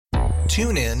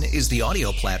TuneIn is the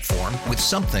audio platform with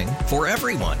something for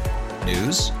everyone.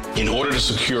 News. In order to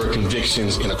secure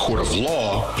convictions in a court of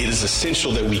law, it is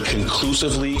essential that we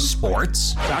conclusively.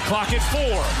 Sports. Shot clock at 4.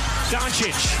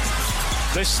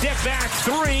 Doncic. The step back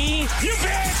 3. You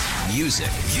bet. Music.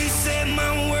 You set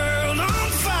my world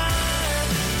on fire.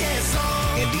 Yes,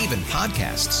 and even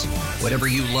podcasts. Whatever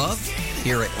you love,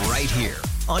 hear it right here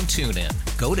on TuneIn.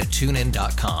 Go to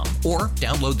TuneIn.com or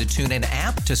download the TuneIn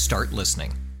app to start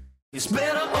listening. It's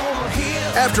better over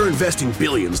here. After investing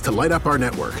billions to light up our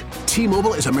network,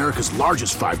 T-Mobile is America's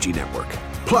largest 5G network.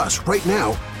 Plus, right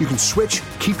now, you can switch,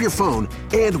 keep your phone,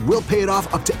 and we'll pay it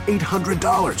off up to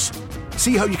 $800.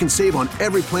 See how you can save on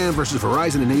every plan versus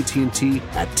Verizon and AT&T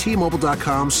at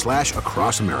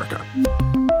T-Mobile.com/across America.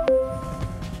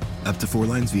 Up to 4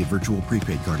 lines via virtual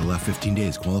prepaid card. Allow 15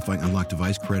 days. Qualifying unlocked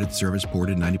device credit service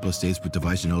ported 90+ states with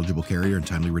device and eligible carrier and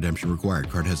timely redemption required.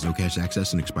 Card has no cash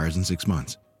access and expires in 6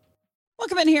 months.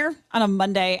 Welcome in here on a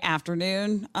Monday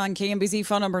afternoon on KMBZ.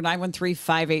 Phone number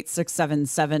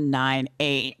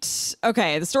 913-586-7798.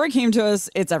 Okay, the story came to us.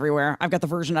 It's everywhere. I've got the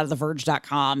version out of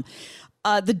theverge.com.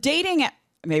 The dating app,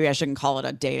 maybe I shouldn't call it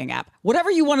a dating app. Whatever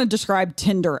you want to describe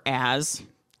Tinder as,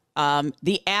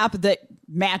 the app that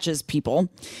matches people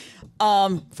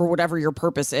for whatever your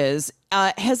purpose is,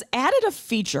 has added a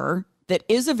feature that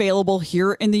is available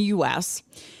here in the U.S.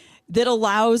 that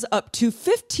allows up to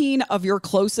 15 of your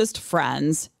closest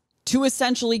friends to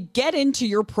essentially get into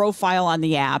your profile on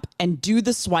the app and do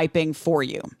the swiping for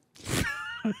you.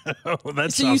 Oh,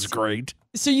 that sounds great.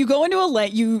 So you go into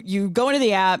you go into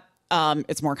the app.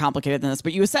 It's more complicated than this,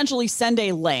 but you essentially send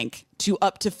a link to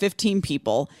up to 15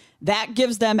 people. That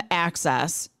gives them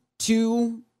access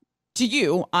to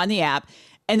you on the app,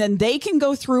 and then they can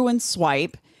go through and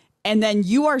swipe, and then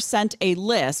you are sent a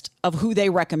list of who they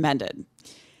recommended.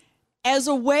 As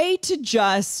a way to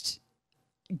just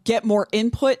get more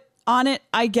input on it,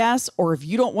 I guess, or if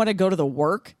you don't want to go to the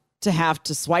work to have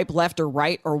to swipe left or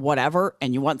right or whatever,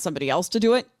 and you want somebody else to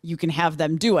do it, you can have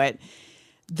them do it.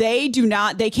 They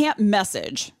can't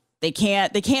message. They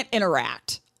can't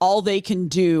interact. All they can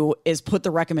do is put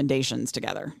the recommendations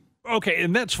together. Okay,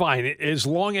 and that's fine as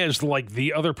long as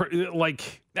the other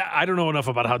I don't know enough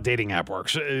about how dating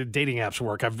apps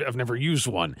work. I've never used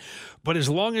one, but as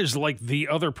long as the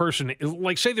other person,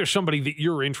 say there's somebody that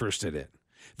you're interested in,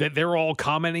 that they're all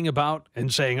commenting about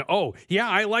and saying, "Oh, yeah,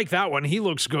 I like that one. He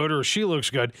looks good or she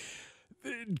looks good."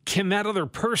 Can that other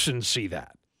person see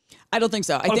that? I don't think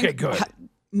so. I think good.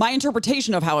 My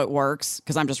interpretation of how it works,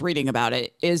 because I'm just reading about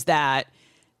it, is that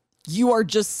you are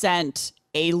just sent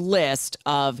a list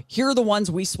of, here are the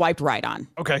ones we swiped right on.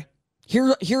 Okay.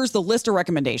 Here's the list of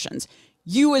recommendations.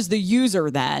 You as the user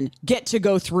then get to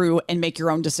go through and make your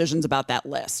own decisions about that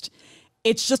list.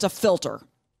 It's just a filter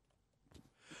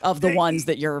of the ones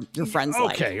that your friends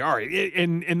like. Okay, all right.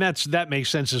 And that makes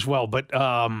sense as well. But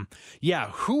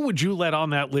who would you let on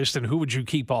that list and who would you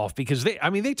keep off? Because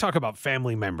they talk about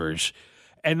family members.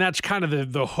 And that's kind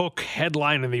of the hook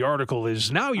headline in the article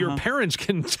is now your parents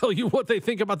can tell you what they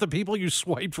think about the people you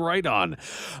swiped right on.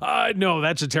 No,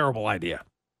 that's a terrible idea.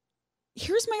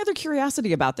 Here's my other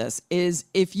curiosity about this is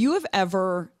if you have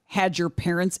ever had your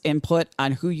parents' input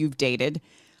on who you've dated,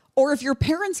 or if your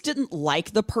parents didn't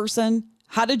like the person,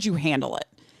 how did you handle it?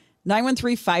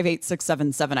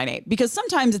 913-586-7798. Because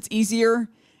sometimes it's easier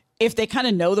if they kind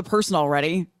of know the person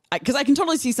already. Because I can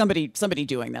totally see somebody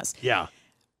doing this. Yeah.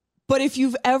 But if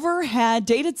you've ever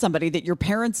dated somebody that your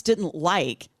parents didn't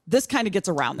like, this kind of gets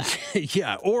around that.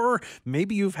 Yeah, or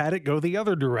maybe you've had it go the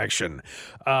other direction.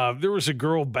 There was a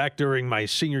girl back during my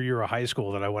senior year of high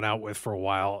school that I went out with for a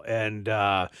while, and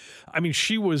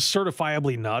she was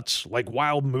certifiably nuts, like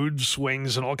wild mood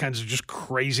swings and all kinds of just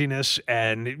craziness,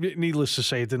 and needless to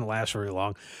say, it didn't last very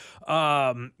long.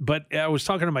 But I was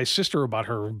talking to my sister about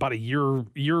her about a year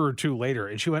or two later,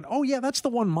 and she went, "Oh, yeah, that's the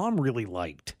one Mom really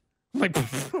liked." Like,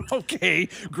 okay,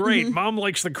 great. Mm-hmm. Mom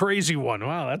likes the crazy one.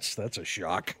 Wow, that's a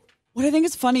shock. What I think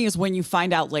is funny is when you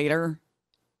find out later,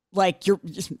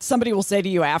 somebody will say to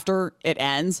you after it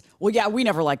ends, "Well, yeah, we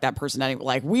never liked that person anyway.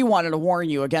 Like, we wanted to warn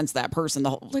you against that person."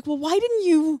 Well, why didn't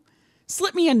you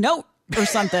slip me a note or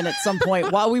something at some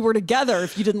point while we were together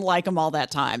if you didn't like them all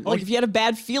that time? Like, if you had a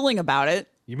bad feeling about it,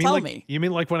 tell me. You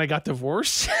mean like when I got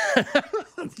divorced?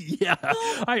 Yeah,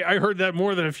 I heard that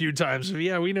more than a few times.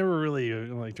 Yeah, we never really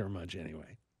liked her much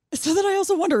anyway. So then I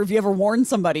also wonder if you ever warned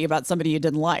somebody about somebody you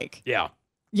didn't like. Yeah.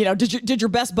 Did your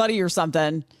best buddy or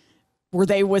something, were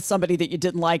they with somebody that you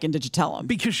didn't like, and did you tell them?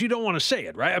 Because you don't want to say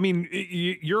it, right? I mean,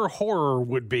 your horror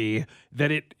would be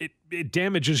that it it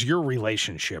damages your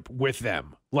relationship with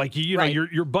them. Like, you know, Right.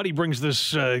 your buddy brings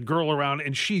this girl around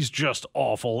and she's just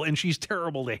awful and she's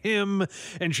terrible to him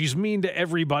and she's mean to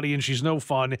everybody and she's no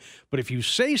fun. But if you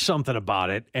say something about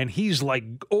it and he's like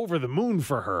over the moon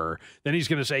for her, then he's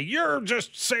going to say, you're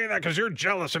just saying that because you're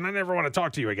jealous and I never want to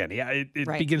talk to you again. Yeah, it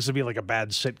Right. begins to be like a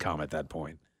bad sitcom at that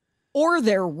point. Or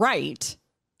they're right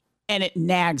and it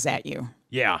nags at you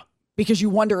Yeah. because you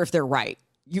wonder if they're right.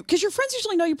 Because your friends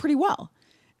usually know you pretty well.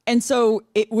 And so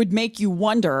it would make you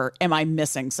wonder, am I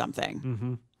missing something?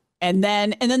 Mm-hmm. And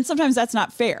then sometimes that's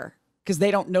not fair because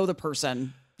they don't know the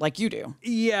person like you do.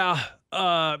 Yeah.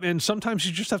 And sometimes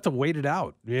you just have to wait it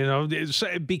out, you know,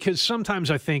 because sometimes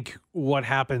I think what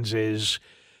happens is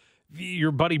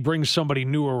your buddy brings somebody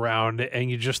new around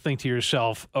and you just think to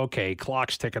yourself, okay,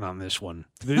 clock's ticking on this one.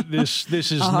 This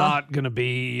is not going to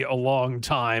be a long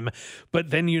time,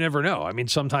 but then you never know. I mean,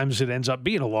 sometimes it ends up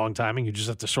being a long time and you just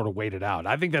have to sort of wait it out.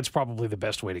 I think that's probably the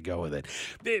best way to go with it.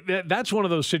 That's one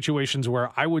of those situations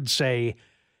where I would say,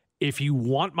 if you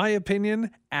want my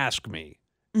opinion, ask me.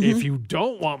 Mm-hmm. If you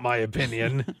don't want my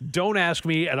opinion, don't ask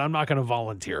me and I'm not going to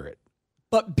volunteer it.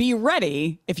 But be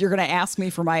ready if you're going to ask me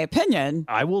for my opinion.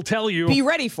 I will tell you. Be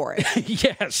ready for it.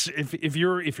 Yes, if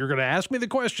you're going to ask me the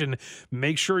question,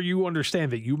 make sure you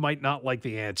understand that you might not like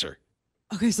the answer.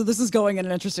 Okay, so this is going in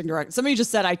an interesting direction. Somebody just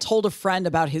said I told a friend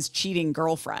about his cheating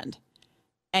girlfriend,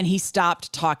 and he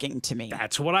stopped talking to me.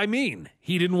 That's what I mean.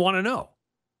 He didn't want to know.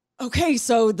 Okay,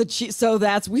 so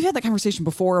we've had that conversation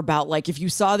before about like if you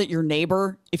saw that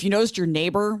if you noticed your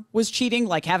neighbor was cheating,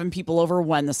 like having people over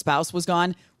when the spouse was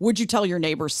gone, would you tell your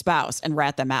neighbor's spouse and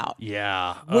rat them out?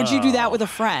 Yeah. Would you do that with a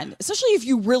friend? Especially if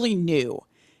you really knew.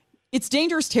 It's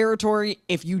dangerous territory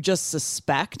if you just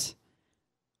suspect.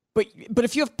 But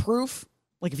if you have proof,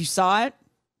 like if you saw it,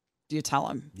 do you tell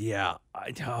him? Yeah.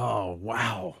 Oh,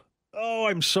 wow. Oh,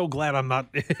 I'm so glad I'm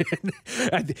not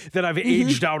that I've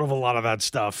aged out of a lot of that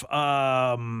stuff.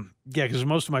 Yeah, because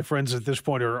most of my friends at this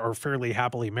point are fairly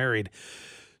happily married.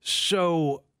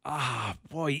 So,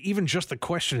 boy, even just the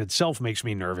question itself makes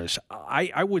me nervous.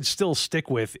 I would still stick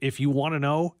with, if you want to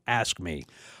know, ask me.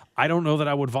 I don't know that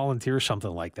I would volunteer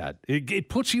something like that. It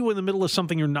puts you in the middle of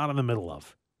something you're not in the middle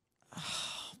of.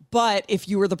 But if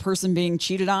you were the person being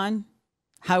cheated on,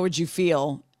 how would you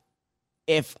feel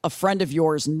if a friend of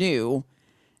yours knew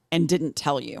and didn't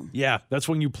tell you? Yeah, that's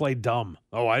when you play dumb.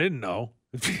 Oh, I didn't know.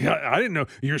 I didn't know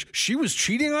she was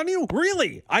cheating on you.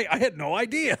 Really? I had no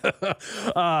idea.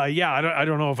 Yeah, I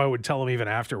don't know if I would tell him even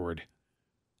afterward.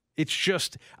 It's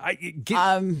just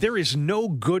there is no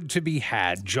good to be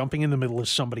had jumping in the middle of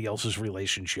somebody else's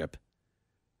relationship.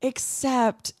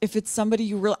 Except if it's somebody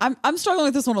you really... I'm struggling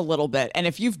with this one a little bit. And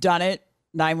if you've done it,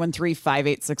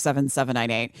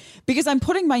 913-586-7798, because I'm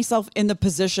putting myself in the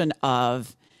position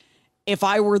of if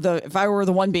I were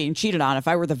the one being cheated on, if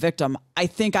I were the victim, I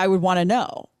think I would want to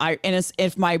know.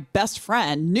 If my best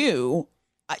friend knew,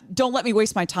 don't let me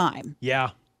waste my time.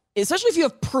 Yeah. Especially if you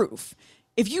have proof.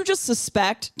 If you just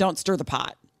suspect, don't stir the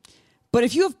pot. But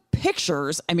if you have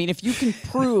pictures, I mean, if you can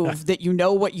prove that you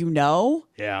know what you know,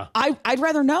 yeah, I'd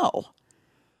rather know.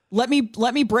 Let me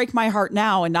break my heart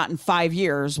now and not in 5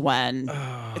 years when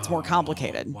it's more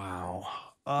complicated. Wow.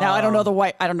 Now I don't know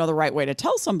the right way to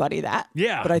tell somebody that.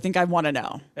 Yeah. But I think I want to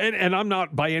know. And I'm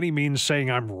not by any means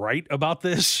saying I'm right about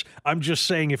this. I'm just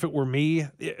saying if it were me,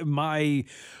 it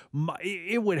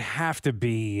would have to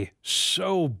be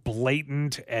so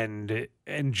blatant and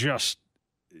just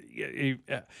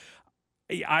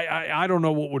I don't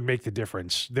know what would make the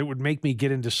difference that would make me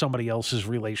get into somebody else's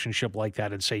relationship like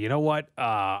that and say, you know what?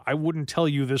 I wouldn't tell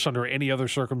you this under any other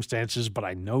circumstances, but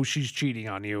I know she's cheating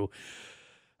on you.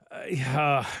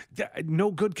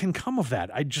 No good can come of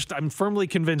that. I'm firmly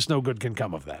convinced no good can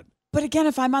come of that. But again,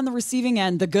 if I'm on the receiving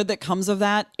end, the good that comes of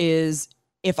that is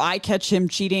if I catch him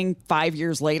cheating 5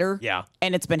 years later, yeah,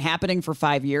 and it's been happening for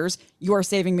 5 years, you are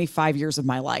saving me 5 years of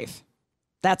my life.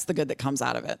 That's the good that comes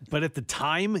out of it. But at the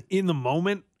time, in the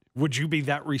moment, would you be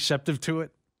that receptive to it?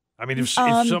 I mean, if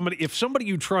somebody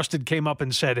you trusted came up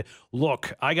and said,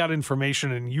 look, I got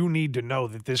information and you need to know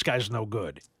that this guy's no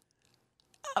good.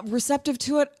 Receptive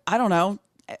to it? I don't know.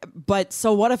 But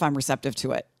so what if I'm receptive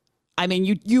to it? I mean,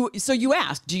 you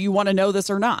ask, do you want to know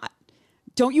this or not?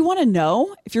 Don't you want to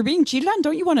know? If you're being cheated on,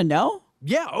 don't you want to know?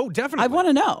 Yeah. Oh, definitely. I want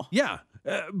to know. Yeah.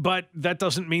 But that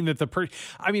doesn't mean that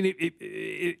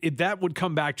that would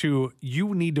come back to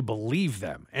you need to believe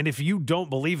them. And if you don't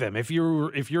believe them, if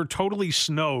you're totally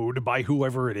snowed by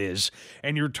whoever it is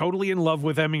and you're totally in love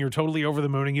with them and you're totally over the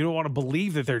moon and you don't want to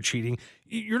believe that they're cheating,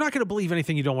 you're not going to believe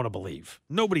anything you don't want to believe.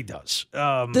 Nobody does.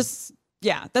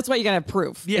 Yeah, that's why you got to have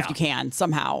proof Yeah. if you can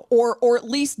somehow, or at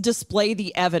least display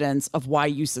the evidence of why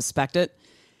you suspect it,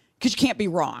 because you can't be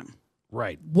wrong.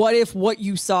 Right. What if what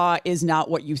you saw is not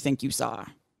what you think you saw?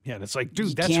 Yeah, and it's like, dude,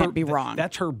 You that's can't her. be wrong.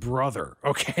 That's her brother.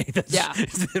 Okay. Yeah.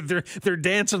 they're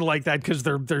dancing like that because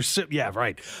they're yeah,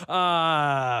 right.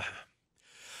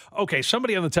 Okay,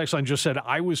 somebody on the text line just said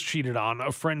I was cheated on.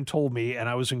 A friend told me, and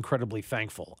I was incredibly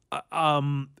thankful.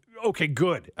 Okay,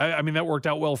 good. I mean, that worked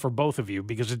out well for both of you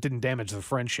because it didn't damage the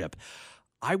friendship.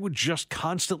 I would just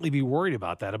constantly be worried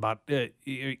about that. About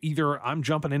either I'm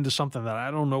jumping into something that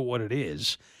I don't know what it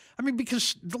is. I mean,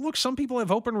 because look, some people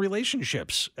have open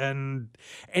relationships, and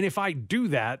if I do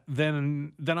that,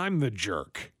 then I'm the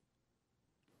jerk.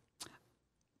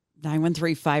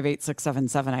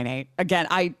 913-586-7798. Again,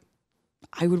 I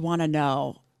would want to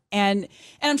know, and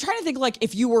I'm trying to think, like,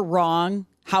 if you were wrong,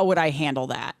 how would I handle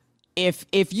that?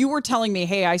 If you were telling me,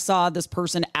 hey, I saw this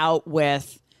person out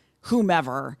with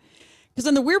whomever, because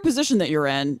then the weird position that you're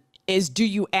in is, do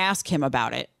you ask him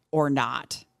about it or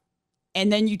not? And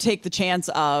then you take the chance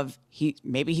of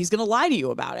maybe he's going to lie to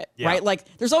you about it, right? Like,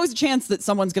 there's always a chance that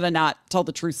someone's going to not tell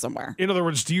the truth somewhere. In other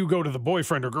words, do you go to the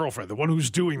boyfriend or girlfriend, the one who's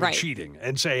doing the cheating,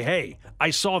 and say, hey, I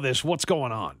saw this, what's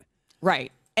going on?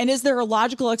 Right. And is there a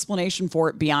logical explanation for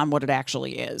it beyond what it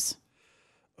actually is?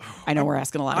 I know we're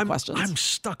asking a lot of questions. I'm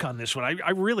stuck on this one.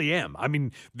 I really am. I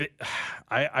mean,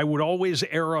 I would always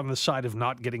err on the side of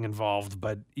not getting involved,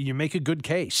 but you make a good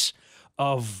case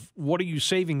of what are you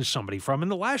saving somebody from, and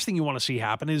the last thing you want to see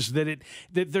happen is that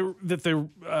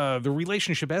the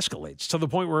relationship escalates to the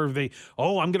point where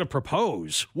I'm going to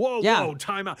propose. Whoa,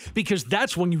 time out, because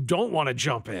that's when you don't want to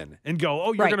jump in and go,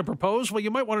 oh, you're going to propose. Well, you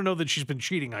might want to know that she's been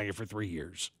cheating on you for 3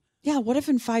 years. Yeah, what if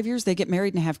in 5 years they get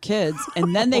married and have kids,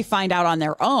 and then they find out on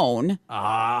their own,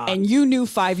 and you knew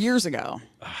 5 years ago?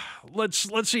 Let's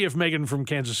see if Megan from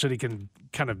Kansas City can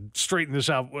kind of straighten this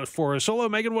out for us. Hello,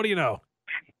 Megan. What do you know?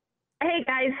 Hey,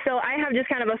 guys. So I have just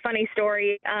kind of a funny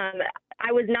story.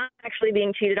 I was not actually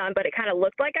being cheated on, but it kind of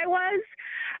looked like I was.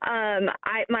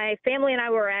 My family and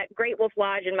I were at Great Wolf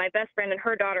Lodge, and my best friend and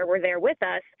her daughter were there with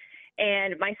us.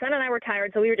 And my son and I were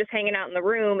tired, so we were just hanging out in the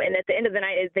room. And at the end of the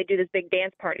night, they do this big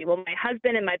dance party. Well, my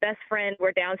husband and my best friend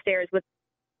were downstairs with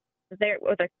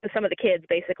some of the kids,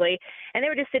 basically. And they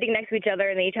were just sitting next to each other,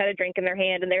 and they each had a drink in their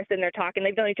hand, and they're sitting there talking.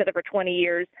 They've known each other for 20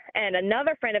 years. And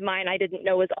another friend of mine I didn't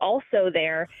know was also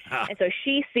there. And so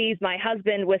she sees my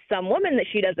husband with some woman that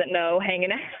she doesn't know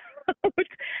hanging out.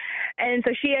 And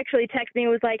so she actually texted me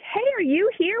and was like, hey, are you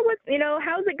here?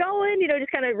 How's it going?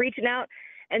 Just kind of reaching out.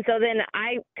 And so then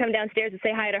I come downstairs to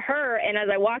say hi to her, and as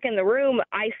I walk in the room,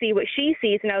 I see what she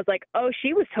sees, and I was like, oh,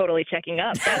 she was totally checking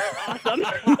up. That's awesome.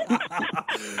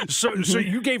 So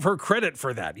you gave her credit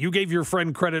for that. You gave your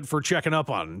friend credit for checking up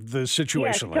on the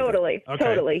situation. Yes, totally. Okay.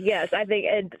 Totally, yes. I think,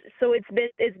 and so it's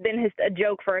been a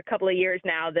joke for a couple of years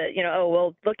now that, oh,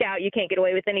 well, look out, you can't get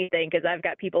away with anything because I've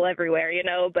got people everywhere,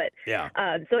 but yeah.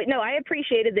 I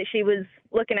appreciated that she was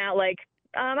looking out like,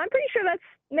 I'm pretty sure that's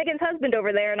Megan's husband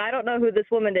over there, and I don't know who this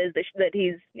woman is that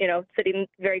he's, sitting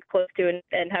very close to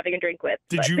and having a drink with.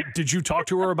 Did you talk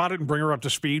to her about it and bring her up to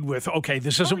speed with, okay,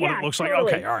 this isn't what it looks totally,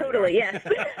 like? Okay, all right. Totally, yes.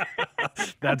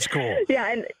 That's cool.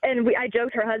 Yeah, and I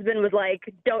joked her husband was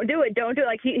like, don't do it.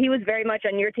 Like, he was very much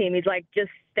on your team. He's like,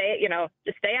 just stay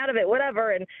out of it,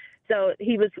 whatever. And so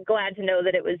he was glad to know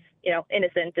that it was,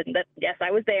 innocent, and that, yes,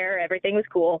 I was there. Everything was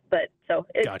cool. But so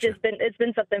it's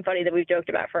been something funny that we've joked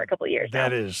about for a couple of years now.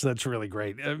 That's really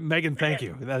great. Megan, thank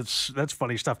you. That's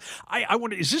funny stuff. I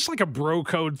wonder, is this like a bro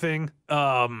code thing?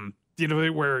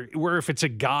 Where if it's a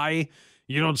guy,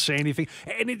 you don't say anything,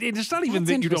 and it's not even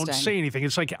that you don't say anything.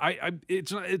 It's like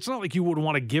it's not like you would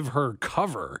want to give her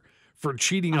cover for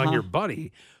cheating on your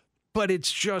buddy, but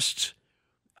it's just,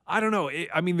 I don't know. It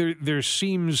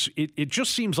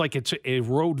just seems like it's a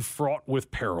road fraught with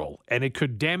peril, and it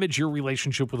could damage your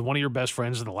relationship with one of your best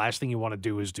friends, and the last thing you want to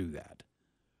do is do that.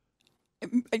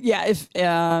 Yeah, if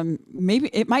maybe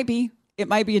it might be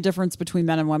a difference between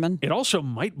men and women. It also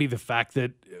might be the fact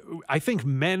that I think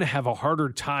men have a harder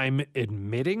time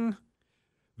admitting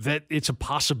that it's a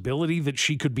possibility that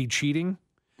she could be cheating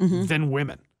than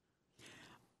women.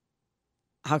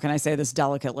 How can I say this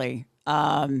delicately?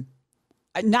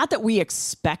 Not that we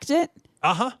expect it.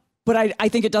 But I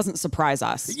think it doesn't surprise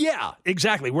us. Yeah,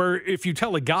 exactly. Where if you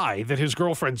tell a guy that his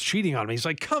girlfriend's cheating on me, he's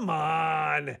like, come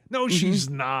on. No,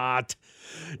 she's not.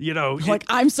 Like,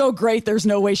 I'm so great, there's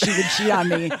no way she would cheat on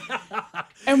me.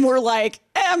 And we're like,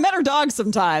 men are dogs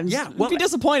sometimes. Yeah, we'd be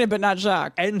disappointed, but not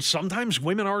shocked. And sometimes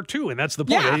women are too, and that's the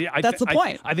point. Yeah, that's the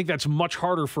point. I think that's much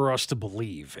harder for us to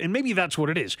believe. And maybe that's what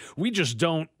it is. We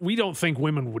don't think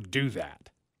women would do that.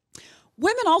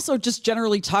 women also just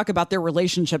generally talk about their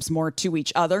relationships more to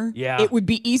each other. Yeah. It would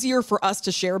be easier for us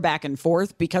to share back and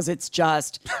forth because it's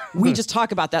just, we just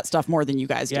talk about that stuff more than you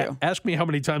guys do. Ask me how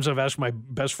many times I've asked my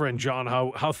best friend John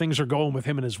how things are going with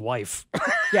him and his wife.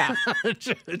 Yeah.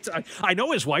 I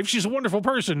know his wife. She's a wonderful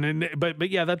person. But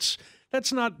yeah, that's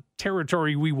not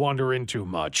territory we wander into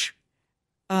much.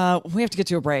 We have to get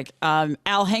to a break.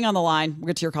 Al, hang on the line. We'll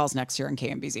get to your calls next here on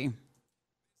KMBZ.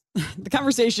 The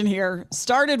conversation here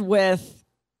started with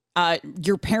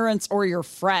your parents or your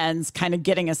friends kind of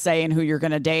getting a say in who you're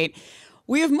going to date.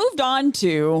 We have moved on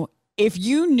to, if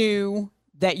you knew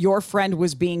that your friend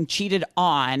was being cheated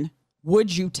on,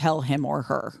 would you tell him or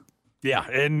her? Yeah,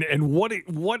 and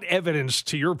what evidence,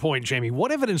 to your point, Jamie,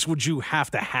 what evidence would you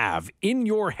have to have in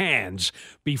your hands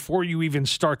before you even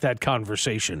start that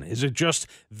conversation? Is it just,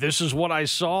 this is what I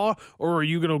saw, or are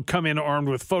you going to come in armed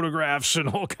with photographs and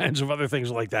all kinds of other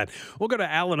things like that? We'll go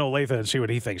to Al in Olathe and see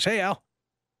what he thinks. Hey, Al.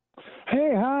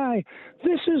 Hey, hi.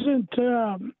 This isn't,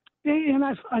 and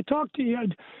I talked to you.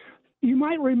 You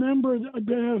might remember,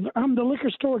 I'm the liquor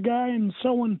store guy, and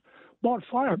someone bought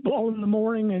Fireball in the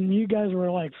morning, and you guys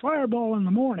were like, Fireball in the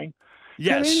morning.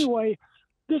 Yes. But anyway,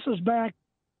 this is back,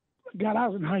 God, I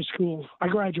was in high school. I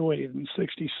graduated in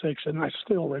 66, and I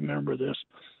still remember this.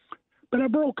 But I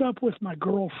broke up with my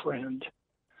girlfriend,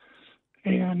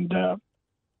 and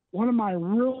one of my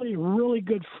really, really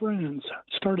good friends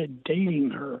started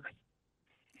dating her.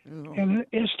 Ooh. And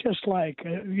it's just like,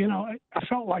 I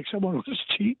felt like someone was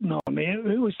cheating on me.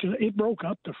 It broke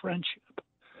up the friendship.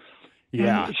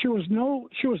 Yeah, and she was no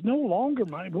longer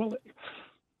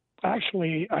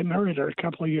actually, I married her a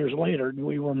couple of years later, and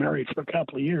we were married for a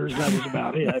couple of years. That was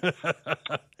about it.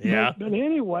 Yeah. But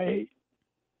anyway,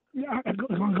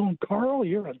 I'm going, Carl,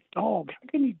 you're a dog. How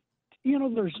can you?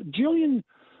 There's a jillion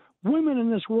women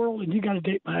in this world, and you got to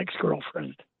date my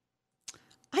ex-girlfriend.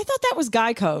 I thought that was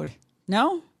guy code.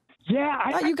 No. Yeah,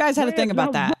 I thought you guys had a thing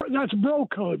about that. That's bro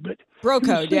code, but bro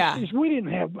code, we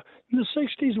didn't have. In the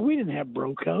 60s, we didn't have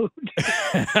bro code.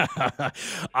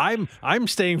 I'm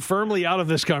staying firmly out of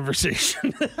this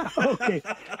conversation. Okay.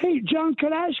 Hey, John,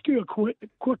 could I ask you a quick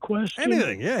question?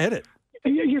 Anything? Yeah, hit it.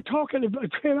 You're talking about,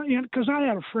 because I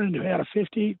had a friend who had a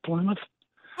 58 Plymouth.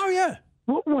 Oh, yeah.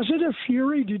 Was it a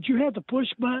Fury? Did you have the push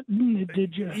button?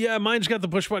 Did you? Yeah, mine's got the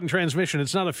push button transmission.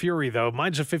 It's not a Fury, though.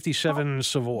 Mine's a 57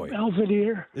 Savoy.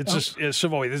 Belvedere? It's a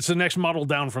Savoy. It's the next model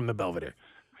down from the Belvedere.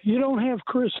 You don't have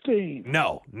Christine.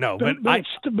 No. But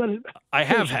I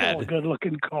have had a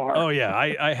good-looking car. Oh yeah,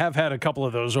 I have had a couple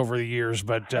of those over the years,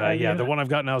 but the one I've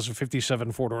got now is a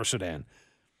 57 four-door sedan.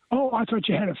 Oh, I thought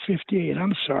you had a 58.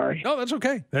 I'm sorry. No, that's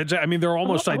okay. They're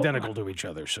almost identical to each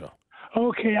other. So.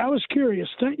 Okay, I was curious.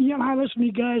 I listen to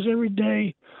you guys every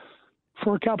day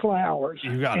for a couple of hours.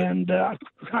 You got it. And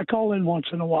I call in once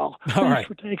in a while. All right. Thanks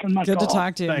for taking my call. Good to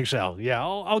talk to you. Thanks, Al. Yeah,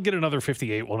 I'll get another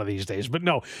 58 one of these days. But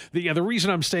no, the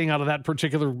reason I'm staying out of that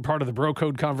particular part of the bro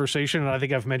code conversation, and I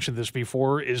think I've mentioned this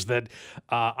before, is that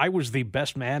I was the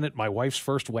best man at my wife's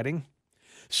first wedding.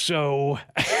 So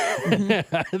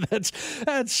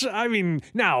that's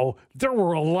now there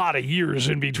were a lot of years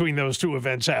in between those two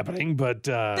events happening, but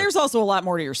there's also a lot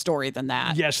more to your story than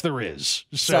that. Yes, there is.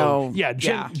 So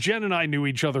Jen and I knew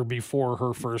each other before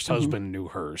her first husband knew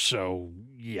her. So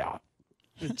yeah.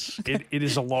 It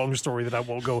is a long story that I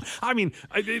won't go.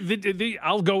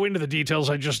 I'll go into the details.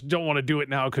 I just don't want to do it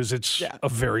now because it's a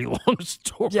very long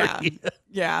story.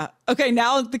 Yeah. Okay,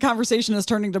 now the conversation is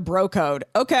turning to bro code.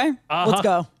 Okay, let's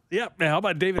go. Yeah. How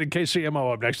about David and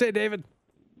KCMO up next? Hey, David.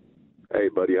 Hey,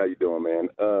 buddy. How you doing, man?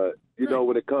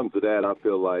 When it comes to that, I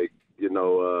feel like, if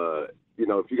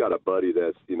you got a buddy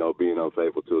that's, being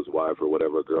unfaithful to his wife or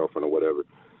whatever, girlfriend or whatever,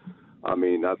 I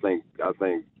think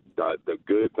the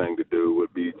good thing to do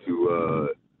would be to,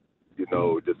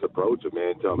 just approach him,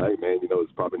 man. Tell him, hey, man,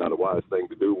 it's probably not a wise thing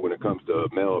to do when it comes to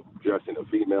a male dressing a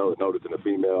female and noticing a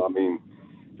female.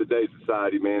 Today's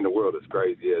society, man, the world is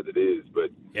crazy as it is.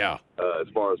 But yeah, as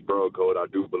far as bro code, I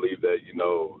do believe that,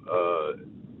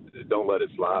 don't let it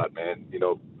slide, man.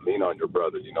 Lean on your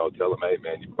brother. Tell him, hey,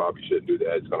 man, you probably shouldn't do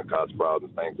that. It's going to cause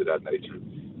problems, things of that nature.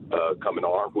 Coming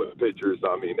armed with pictures,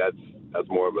 that's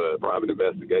more of a private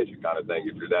investigation kind of thing.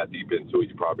 If you're that deep into it,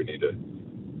 you probably need to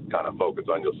kind of focus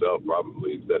on yourself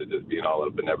probably instead of just being all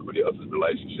up in everybody else's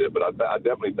relationship. But I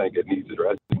definitely think it needs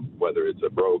addressing, whether it's a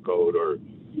bro code or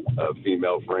a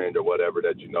female friend or whatever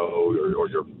that or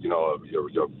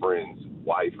your friend's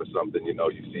wife or something, you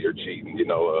see her cheating,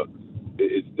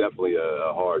 it's definitely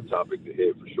a hard topic to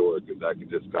hit for sure because that could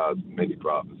just cause many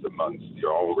problems amongst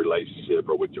your own relationship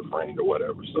or with your friend or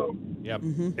whatever. So, yep.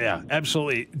 Yeah,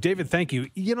 absolutely. David, thank you.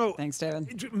 Thanks,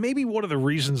 David. Maybe one of the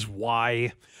reasons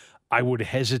why I would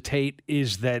hesitate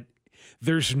is that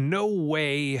there's no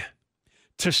way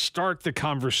to start the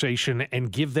conversation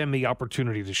and give them the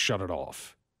opportunity to shut it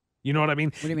off. You know what I mean?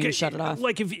 What do you mean shut it off?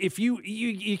 Like if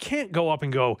you can't go up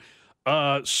and go,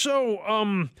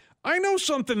 I know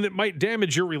something that might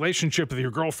damage your relationship with your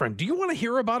girlfriend. Do you want to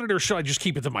hear about it, or should I just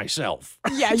keep it to myself?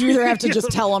 Yeah, you either have to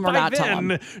just tell them or not tell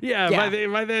them. Yeah,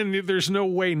 by then, there's no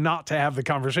way not to have the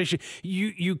conversation.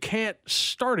 You can't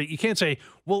start it. You can't say,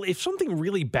 well, if something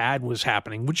really bad was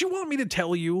happening, would you want me to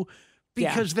tell you?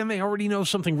 Because then they already know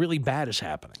something really bad is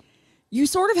happening. You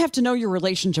sort of have to know your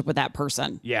relationship with that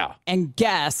person. Yeah. And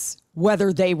guess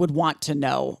whether they would want to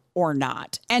know or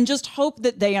not. And just hope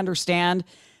that they understand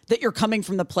that you're coming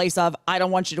from the place of, I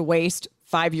don't want you to waste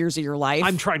 5 years of your life.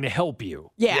 I'm trying to help you.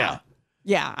 Yeah.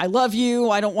 I love you.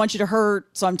 I don't want you to hurt.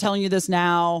 So I'm telling you this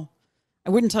now. I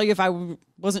wouldn't tell you if I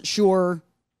wasn't sure.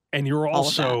 And you're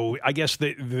also, I guess,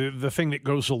 the thing that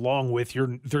goes along with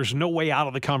there's no way out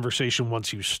of the conversation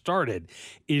once you started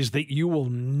is that you will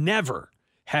never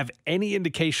have any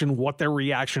indication what their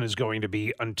reaction is going to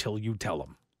be until you tell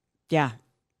them. Yeah.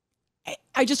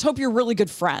 I just hope you're really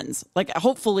good friends. Like,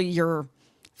 hopefully your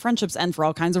friendships end for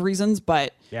all kinds of reasons,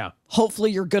 but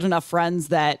hopefully you're good enough friends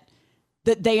that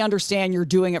they understand you're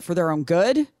doing it for their own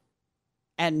good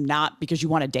and not because you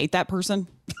want to date that person.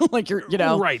 Like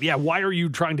Right. Yeah. Why are you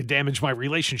trying to damage my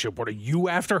relationship? What, are you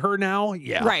after her now?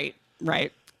 Yeah. Right.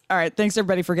 All right. Thanks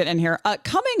everybody for getting in here.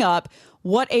 Coming up,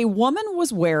 what a woman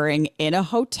was wearing in a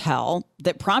hotel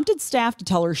that prompted staff to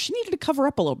tell her she needed to cover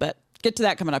up a little bit. Get to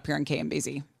that coming up here on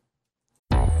KMBZ.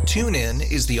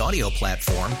 TuneIn is the audio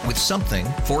platform with something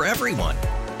for everyone.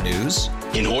 News.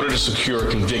 In order to secure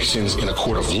convictions in a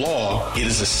court of law, it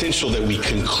is essential that we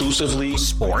conclusively.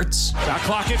 Sports. Shot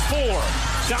clock at 4.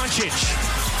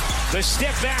 Doncic. The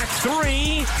step back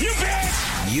 3. You bet.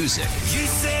 Music. You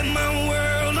set my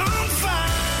world on fire.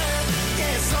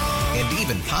 Yes, and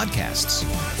even podcasts.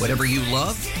 Whatever you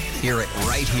love, hear it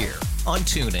right here on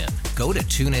TuneIn. Go to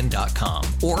TuneIn.com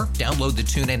or download the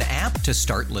TuneIn app to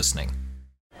start listening.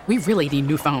 We really need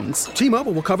new phones.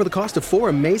 T-Mobile will cover the cost of 4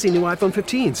 amazing new iPhone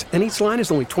 15s, and each line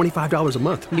is only $25 a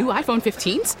month. New iPhone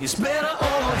 15s? It's better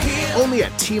over here. Only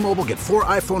at T-Mobile, get 4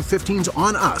 iPhone 15s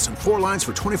on us and 4 lines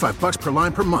for $25 per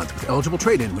line per month with eligible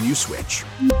trade-in when you switch.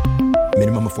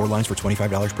 Minimum of 4 lines for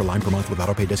 $25 per line per month with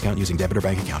autopay discount using debit or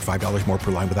bank account. $5 more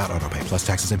per line without autopay, plus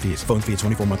taxes and fees. Phone fee at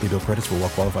 24 monthly bill credits for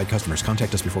well-qualified customers.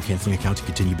 Contact us before canceling account to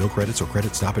continue bill credits or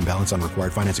credit stop and balance on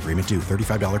required finance agreement due.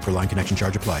 $35 per line connection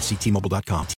charge applies. See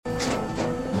T-Mobile.com.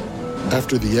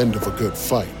 After the end of a good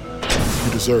fight,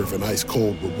 you deserve an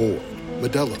ice-cold reward.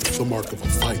 Modelo is the mark of a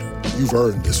fighter. You've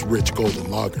earned this rich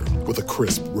golden lager with a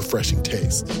crisp, refreshing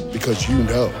taste. Because you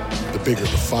know, the bigger the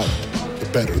fight, the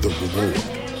better the reward.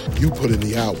 You put in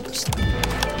the hours,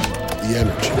 the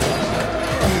energy,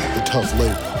 the tough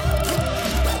labor.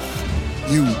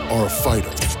 You are a fighter,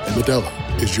 and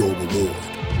Modelo is your reward.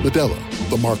 Modelo,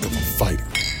 the mark of a fighter.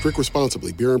 Drink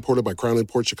responsibly. Beer imported by Crown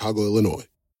Imports, Chicago, Illinois.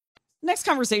 Next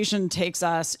conversation takes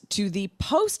us to the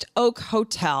Post Oak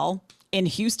Hotel in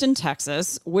Houston,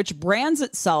 Texas, which brands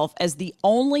itself as the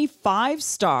only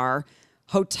 5-star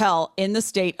hotel in the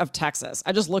state of Texas.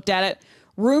 I just looked at it.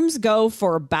 Rooms go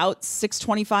for about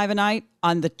 $625 a night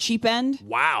on the cheap end.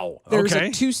 Wow. There's a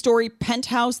 2-story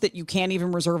penthouse that you can't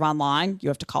even reserve online. You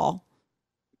have to call.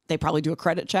 They probably do a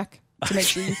credit check to make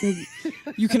sure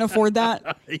you can afford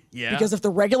that. Yeah. Because if the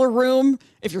regular room,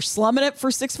 if you're slumming it for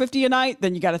 $650 a night,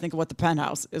 then you got to think of what the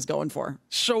penthouse is going for.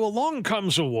 So along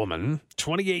comes a woman,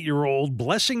 28-year-old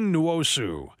Blessing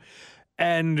Nwosu,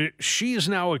 and she is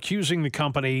now accusing the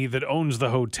company that owns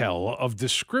the hotel of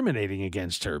discriminating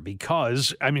against her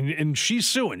because, and she's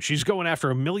suing. She's going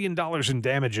after $1 million in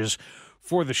damages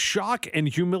for the shock and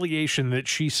humiliation that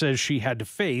she says she had to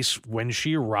face when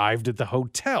she arrived at the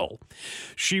hotel.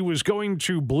 She was going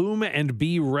to Bloom and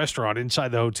Bee restaurant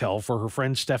inside the hotel for her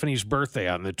friend Stephanie's birthday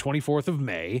on the 24th of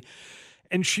May,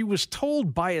 and she was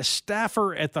told by a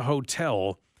staffer at the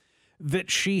hotel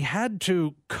that she had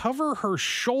to cover her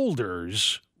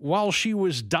shoulders while she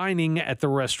was dining at the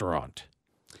restaurant.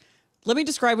 Let me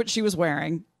describe what she was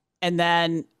wearing, and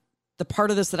then the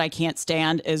part of this that I can't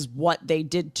stand is what they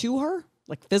did to her.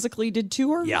 Like physically did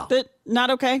to her? Yeah. That not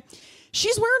okay.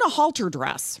 She's wearing a halter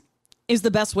dress is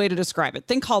the best way to describe it.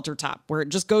 Think halter top, where it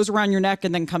just goes around your neck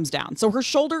and then comes down. So her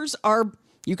shoulders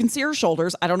you can see her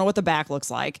shoulders. I don't know what the back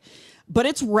looks like, but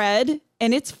it's red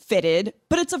and it's fitted,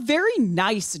 but it's a very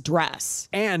nice dress.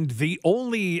 And the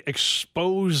only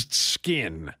exposed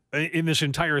skin in this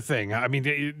entire thing, I mean,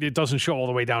 it doesn't show all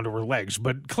the way down to her legs,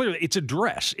 but clearly it's a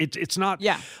dress. It's not,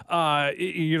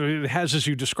 it has, as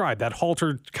you described, that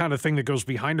halter kind of thing that goes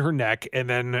behind her neck. And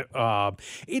then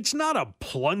it's not a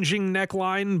plunging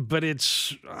neckline, but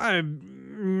it's, I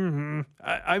mean,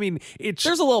 it's.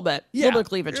 There's a little bit. A little bit of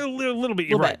cleavage. A little bit.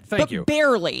 You're right. Thank you.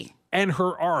 Barely. And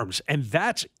her arms, and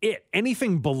that's it.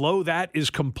 Anything below that is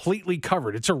completely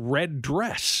covered. It's a red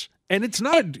dress, and it's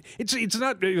not. It's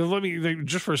not. Let me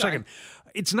just for a second.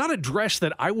 It's not a dress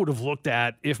that I would have looked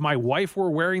at if my wife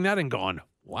were wearing that and gone,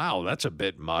 "Wow, that's a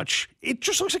bit much." It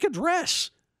just looks like a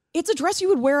dress. It's a dress you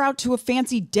would wear out to a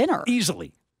fancy dinner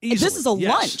easily. This is a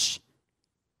lunch,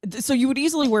 so you would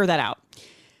easily wear that out.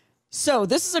 So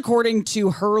this is according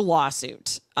to her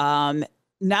lawsuit.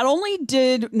 Not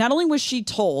only was she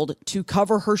told to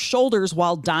cover her shoulders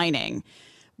while dining,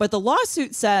 but the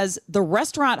lawsuit says the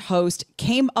restaurant host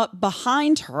came up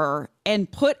behind her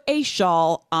and put a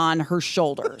shawl on her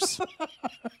shoulders.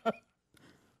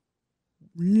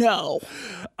 No.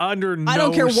 Under no I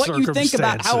don't care what you think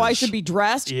about how I circumstances. should be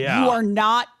dressed. Yeah. You are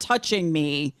not touching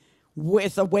me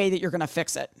with a way that you're going to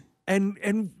fix it.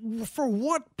 And for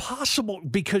what possible?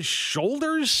 Because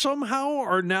shoulders somehow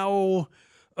are now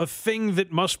a thing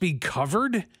that must be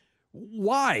covered?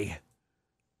 Why?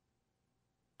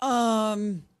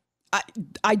 I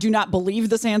do not believe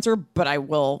this answer, but I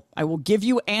will give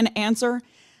you an answer.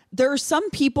 There are some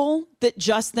people that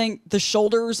just think the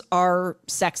shoulders are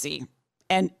sexy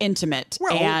and intimate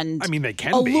and I mean, they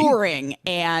can alluring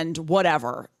and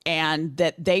whatever, and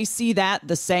that they see that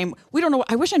the same. We don't know.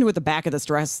 I wish I knew what the back of this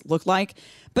dress looked like,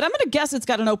 but I'm going to guess it's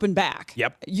got an open back.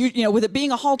 Yep. You know, with it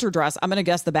being a halter dress, I'm going to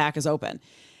guess the back is open.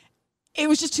 It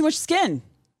was just too much skin.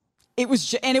 It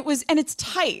was, and it's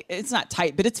tight. It's not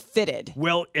tight, but it's fitted.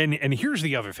 Well, and here's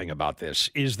the other thing about this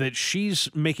is that she's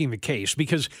making the case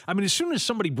because, I mean, as soon as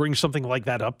somebody brings something like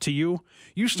that up to you,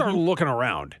 you start looking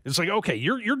around. It's like, okay,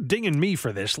 you're dinging me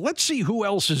for this. Let's see who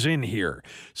else is in here.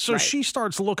 So she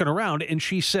starts looking around, and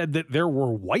she said that there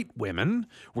were white women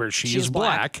where she is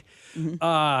black.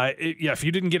 If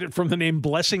you didn't get it from the name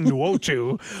Blessing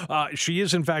Nuotu, she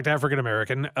is in fact African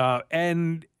American,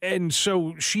 and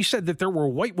so she said that there were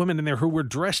white women in there who were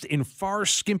dressed in far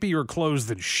skimpier clothes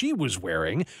than she was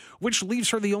wearing, which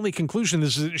leaves her the only conclusion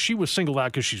is that she was singled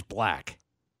out because she's black.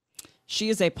 She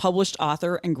is a published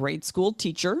author and grade school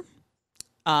teacher,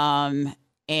 and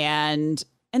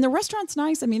the restaurant's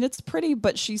nice. I mean, it's pretty,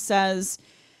 but she says,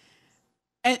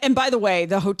 and by the way,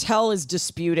 the hotel is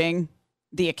disputing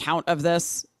the account of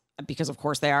this because of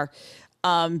course they are.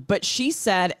 But she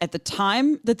said at the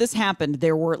time that this happened,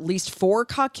 there were at least 4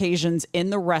 Caucasians in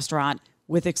the restaurant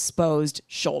with exposed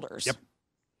shoulders. Yep.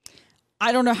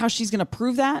 I don't know how she's going to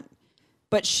prove that,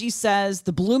 but she says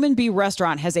the Bloomin' Bee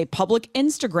restaurant has a public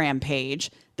Instagram page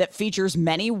that features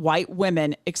many white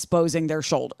women exposing their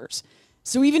shoulders.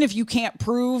 So even if you can't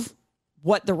prove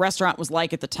what the restaurant was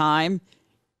like at the time,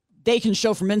 they can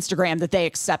show from Instagram that they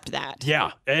accept that.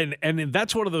 Yeah, and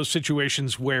that's one of those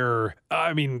situations where,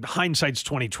 I mean, hindsight's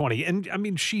 20/20. And, I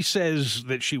mean, she says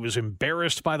that she was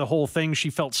embarrassed by the whole thing. She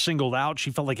felt singled out.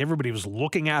 She felt like everybody was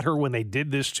looking at her when they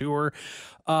did this to her.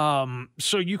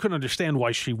 So you can understand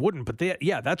why she wouldn't. But,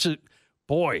 that's a...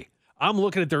 Boy, I'm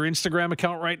looking at their Instagram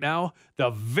account right now.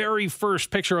 The very first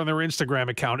picture on their Instagram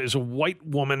account is a white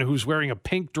woman who's wearing a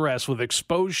pink dress with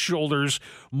exposed shoulders,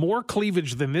 more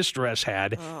cleavage than this dress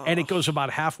had, and it goes about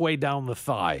halfway down the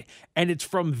thigh. And it's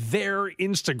from their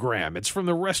Instagram. It's from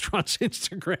the restaurant's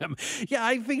Instagram. Yeah,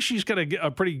 I think she's got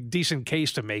a pretty decent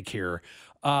case to make here.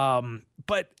 Of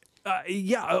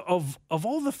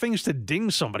all the things to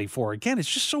ding somebody for, again,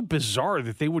 it's just so bizarre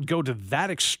that they would go to that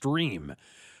extreme.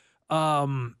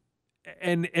 And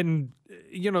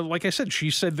you know, like I said,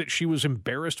 she said that she was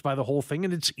embarrassed by the whole thing,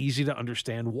 and it's easy to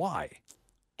understand why.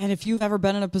 And if you've ever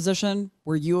been in a position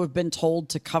where you have been told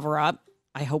to cover up,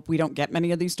 I hope we don't get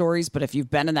many of these stories, but if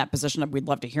you've been in that position, we'd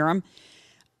love to hear them.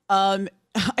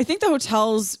 I think the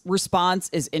hotel's response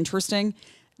is interesting.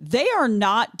 They are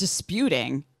not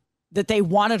disputing that they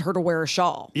wanted her to wear a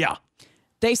shawl. Yeah.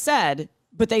 They said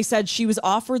she was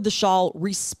offered the shawl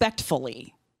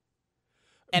respectfully.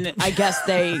 And I guess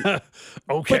they...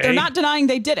 Okay. But they're not denying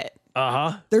they did it.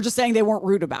 Uh-huh. They're just saying they weren't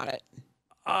rude about it.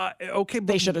 Okay. But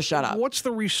they should have shut up. What's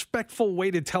the respectful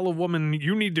way to tell a woman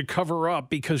you need to cover up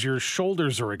because your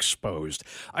shoulders are exposed?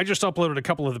 I just uploaded a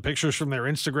couple of the pictures from their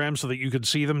Instagram so that you could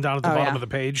see them down at the bottom of the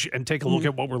page and take a look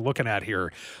at what we're looking at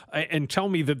here. And tell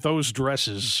me that those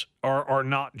dresses are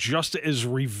not just as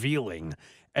revealing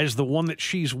as the one that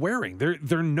she's wearing.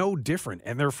 They're no different,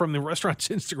 and they're from the restaurant's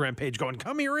Instagram page going,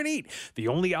 "Come here and eat." The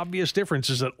only obvious difference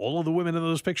is that all of the women in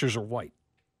those pictures are white.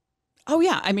 Oh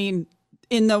yeah, I mean,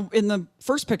 in the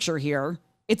first picture here,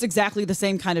 it's exactly the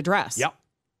same kind of dress. Yep.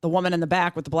 The woman in the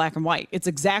back with the black and white. It's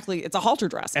a halter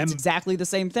dress. It's exactly the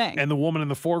same thing. And the woman in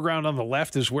the foreground on the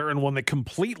left is wearing one that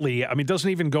completely, doesn't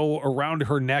even go around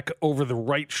her neck over the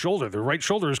right shoulder. The right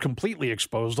shoulder is completely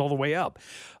exposed all the way up.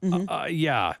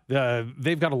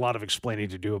 They've got a lot of explaining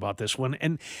to do about this one.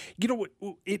 And you know what?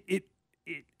 It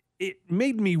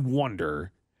made me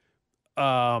wonder,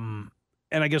 and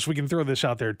I guess we can throw this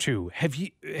out there too. Have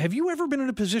you ever been in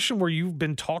a position where you've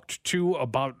been talked to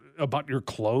about your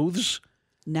clothes?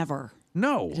 Never.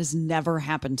 No. It has never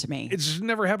happened to me. It's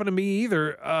never happened to me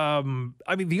either.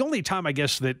 The only time I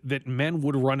guess that men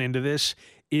would run into this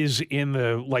is in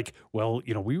the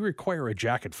we require a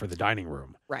jacket for the dining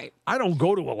room. Right. I don't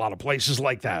go to a lot of places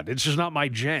like that. It's just not my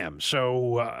jam.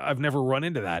 So I've never run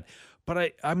into that.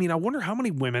 But I wonder how many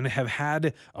women have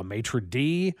had a maitre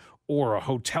d' or a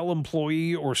hotel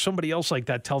employee or somebody else like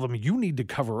that tell them you need to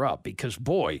cover up because,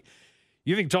 boy,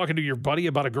 you think talking to your buddy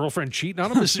about a girlfriend cheating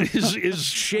on him is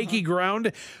shaky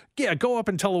ground? Yeah, go up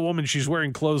and tell a woman she's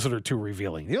wearing clothes that are too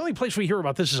revealing. The only place we hear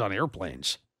about this is on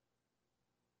airplanes.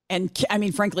 And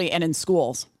frankly, and in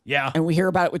schools. Yeah. And we hear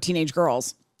about it with teenage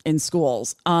girls in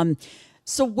schools.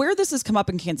 So where this has come up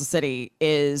in Kansas City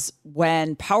is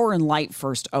when Power and Light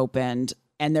first opened,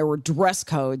 and there were dress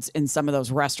codes in some of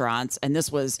those restaurants. And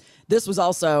this was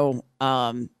also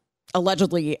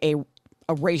allegedly a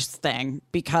race thing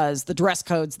because the dress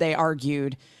codes, they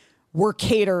argued, were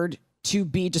catered to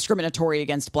be discriminatory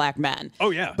against black men.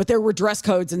 Oh, yeah. But there were dress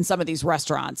codes in some of these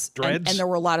restaurants. Dreads? And there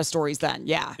were a lot of stories then.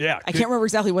 Yeah. Yeah. I can't remember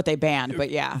exactly what they banned, but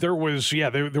yeah. There was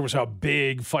a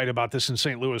big fight about this in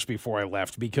St. Louis before I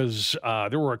left because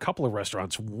there were a couple of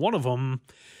restaurants. One of them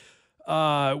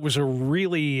was a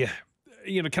really,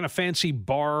 kind of fancy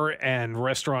bar and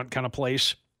restaurant kind of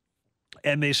place.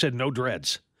 And they said no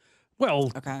dreads.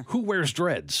 Well, Who wears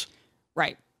dreads?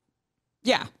 Right.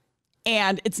 Yeah.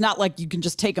 And it's not like you can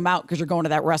just take them out because you're going to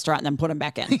that restaurant and then put them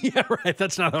back in. Yeah, right.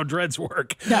 That's not how dreads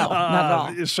work. No,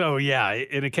 not at all. So, yeah,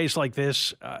 in a case like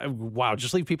this,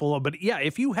 just leave people alone. But, yeah,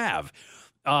 if you have,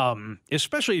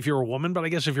 especially if you're a woman, but I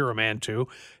guess if you're a man too,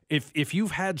 if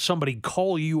you've had somebody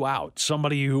call you out,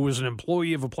 somebody who was an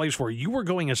employee of a place where you were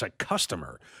going as a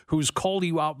customer who's called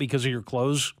you out because of your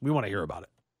clothes, we want to hear about it.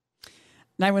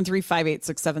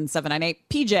 913-586-7798.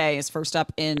 PJ is first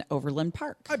up in Overland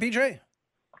Park. Hi, PJ.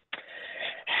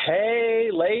 Hey,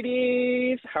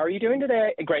 ladies. How are you doing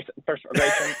today? Grayson,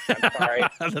 I'm sorry.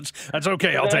 That's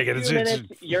okay. I'll take it.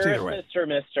 You're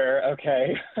Mr.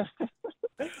 Okay.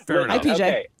 Fair enough. Hi, PJ.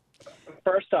 Okay.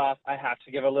 First off, I have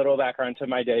to give a little background to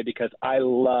my day because I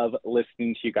love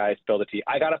listening to you guys spill the tea.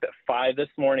 I got up at 5 this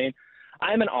morning.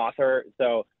 I'm an author,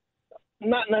 so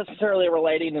not necessarily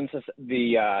relating into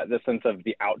the sense of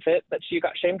the outfit that she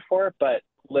got shamed for, but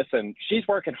listen, she's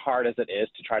working hard as it is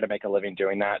to try to make a living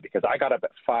doing that because I got up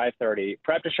at 5:30,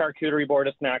 prepped a charcuterie board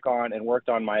to snack on, and worked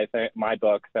on my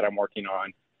book that I'm working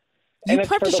on. You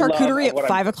prepped a charcuterie at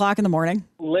 5 o'clock in the morning?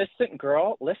 Listen,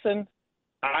 girl, listen.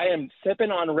 I am sipping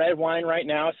on red wine right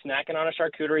now, snacking on a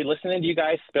charcuterie, listening to you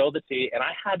guys spill the tea, and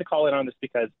I had to call in on this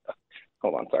because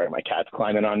hold on, sorry, my cat's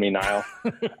climbing on me, Niall.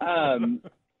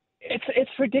 It's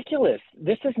ridiculous.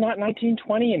 This is not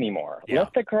 1920 anymore. Yeah.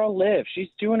 Let the girl live. She's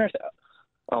doing her.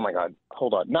 Oh my God!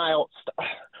 Hold on, Niall.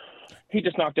 He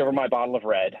just knocked over my bottle of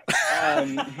red.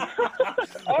 My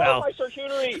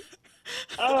charcuterie.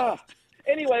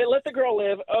 Anyway, let the girl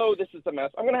live. Oh, this is a mess.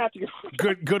 I'm gonna have to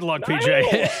go. Good luck,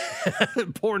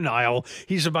 PJ. Poor Niall.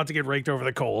 He's about to get raked over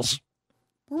the coals.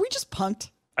 Were we just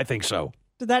punked? I think so.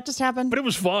 Did that just happen? But it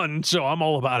was fun, so I'm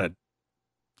all about it.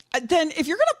 Then if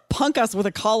you're going to punk us with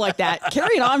a call like that,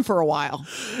 carry it on for a while.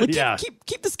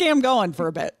 Keep the scam going for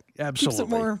a bit. Absolutely. Keep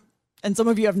some more. And some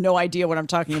of you have no idea what I'm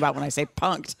talking about when I say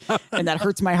punked, and that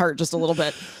hurts my heart just a little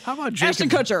bit. How about Jacob? Ashton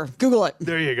Kutcher, Google it.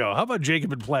 There you go. How about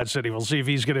Jacob in Platte City? We'll see if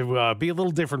he's going to be a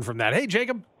little different from that. Hey,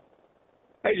 Jacob.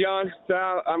 Hey, John. So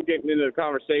I'm getting into the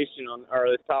conversation or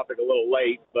this topic a little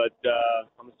late, but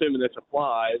I'm assuming this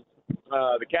applies.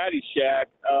 The Caddy Shack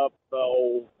up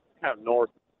kind of north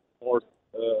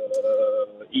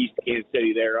east Kansas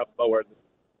City there, up where the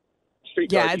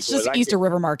street. Yeah, it's just east of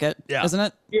River Market, isn't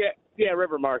it? Yeah,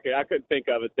 River Market. I couldn't think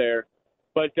of it there,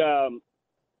 but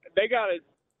they got a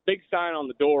big sign on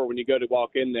the door when you go to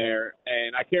walk in there,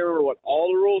 and I can't remember what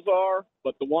all the rules are,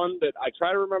 but the one that I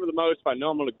try to remember the most, if I know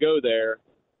I'm going to go there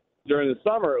during the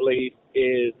summer at least,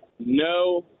 is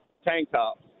no tank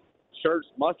tops. Shirts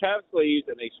must have sleeves,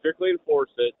 and they strictly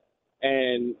enforce it.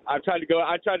 And I tried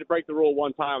to break the rule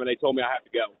one time, and they told me I have to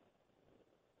go.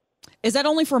 Is that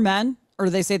only for men, or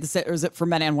do they say or is it for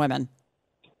men and women?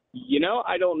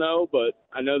 I don't know, but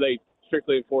I know they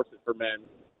strictly enforce it for men.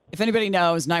 If anybody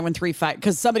knows, 9135,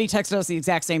 because somebody texted us the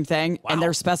exact same thing, and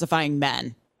they're specifying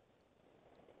men.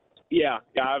 Yeah,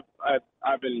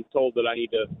 I've been told that I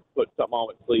need to put something on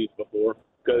with sleeves before,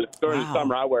 because during the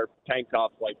summer I wear tank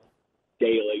tops like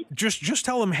daily. Just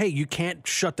tell them, hey, you can't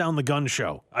shut down the gun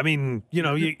show. I mean, you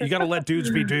got to let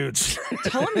dudes be dudes.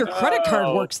 Tell them your credit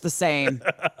card works the same.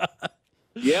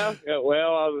 Yeah,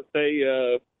 well, I would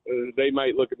say they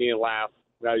might look at me and laugh.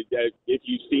 If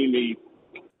you see me,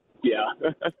 yeah.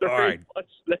 All right. Much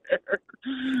there.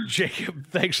 Jacob,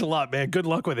 thanks a lot, man. Good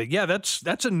luck with it. Yeah, that's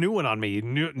a new one on me.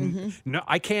 No,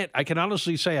 I can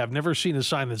honestly say I've never seen a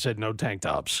sign that said no tank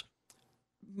tops.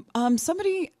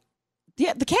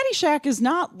 The Caddyshack is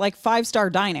not like 5-star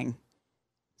dining.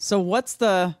 So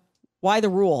why the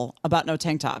rule about no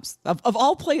tank tops? Of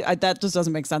all that just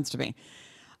doesn't make sense to me.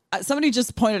 Somebody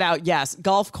just pointed out, yes,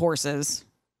 golf courses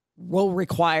will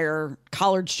require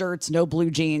collared shirts, no blue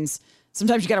jeans.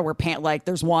 Sometimes you got to wear pants. Like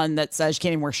there's one that says you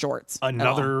can't even wear shorts.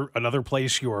 Another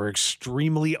place you are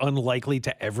extremely unlikely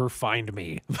to ever find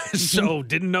me. So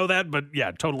didn't know that, but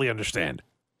yeah, totally understand.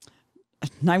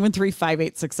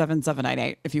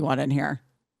 913-586-7798 if you want in here.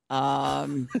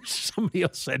 Somebody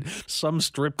else said some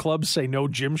strip clubs say no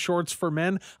gym shorts for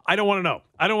men. I don't want to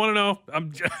know.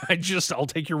 I'll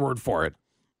take your word for it.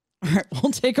 All right,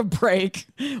 we'll take a break.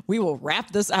 We will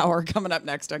wrap this hour coming up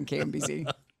next on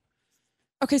KMBZ.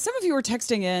 Okay, some of you are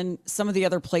texting in some of the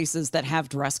other places that have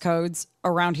dress codes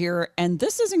around here, and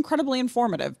this is incredibly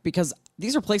informative because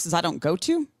these are places I don't go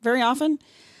to very often.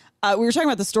 We were talking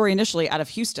about the story initially out of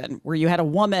Houston, where you had a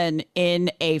woman in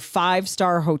a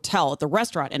 5-star hotel, at the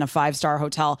restaurant in a 5-star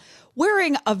hotel,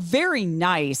 wearing a very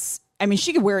nice,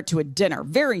 she could wear it to a dinner,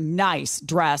 very nice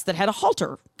dress that had a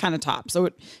halter kind of top, so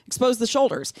it exposed the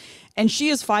shoulders. And she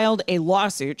has filed a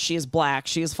lawsuit. She is black.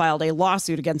 She has filed a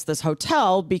lawsuit against this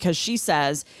hotel because she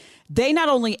says they not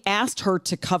only asked her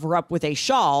to cover up with a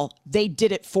shawl, they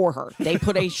did it for her. They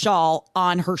put a shawl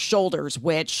on her shoulders,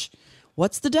 which...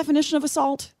 What's the definition of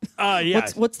assault? Yeah.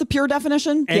 What's the pure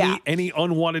definition? Any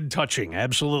unwanted touching.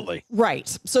 Absolutely.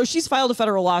 Right. So she's filed a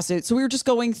federal lawsuit. So we were just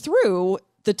going through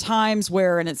the times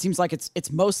where, and it seems like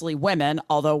it's mostly women,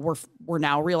 although we're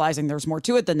now realizing there's more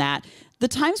to it than that. The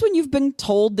times when you've been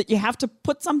told that you have to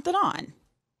put something on.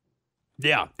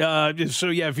 Yeah. So,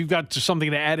 if you've got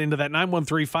something to add into that,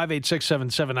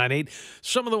 913-586-7798.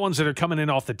 Some of the ones that are coming in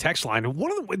off the text line. The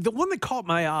one that caught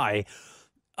my eye,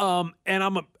 and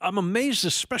I'm amazed,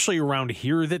 especially around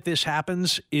here, that this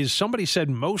happens, is somebody said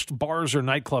most bars or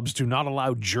nightclubs do not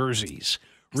allow jerseys.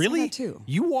 Really? Too.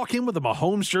 You walk in with a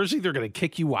Mahomes jersey, they're going to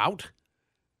kick you out?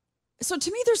 So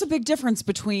to me, there's a big difference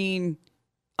between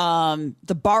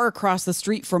the bar across the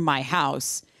street from my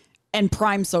house and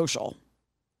Prime Social.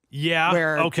 Yeah.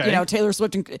 Where, okay. Taylor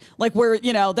Swift,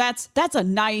 that's a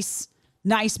nice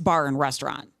bar and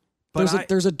restaurant.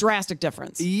 There's a drastic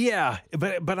difference. Yeah,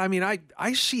 but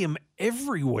I see them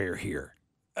everywhere here.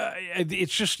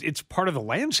 It's part of the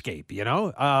landscape,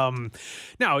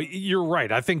 Now, you're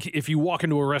right. I think if you walk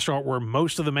into a restaurant where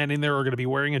most of the men in there are going to be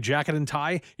wearing a jacket and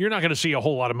tie, you're not going to see a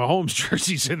whole lot of Mahomes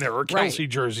jerseys in there or Kelsey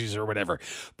jerseys or whatever.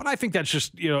 But I think that's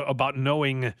just, about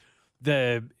knowing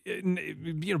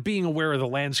being aware of the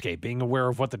landscape, being aware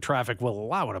of what the traffic will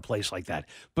allow in a place like that.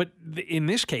 But in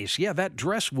this case, that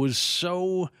dress was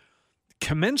so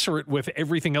commensurate with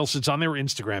everything else that's on their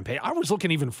Instagram page. I was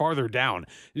looking even farther down.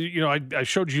 I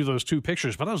showed you those two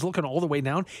pictures, but I was looking all the way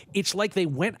down. It's like they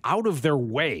went out of their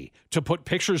way to put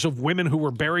pictures of women who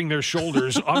were baring their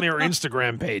shoulders on their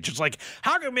Instagram page. It's like,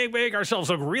 how can we make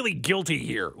ourselves look really guilty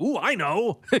here? Ooh, I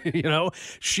know.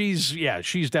 She's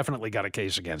definitely got a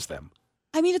case against them.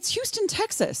 It's Houston,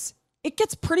 Texas. It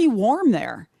gets pretty warm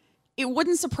there. It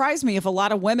wouldn't surprise me if a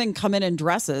lot of women come in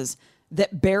dresses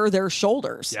that bare their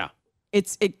shoulders. Yeah.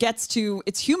 It's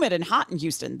humid and hot in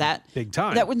Houston. That big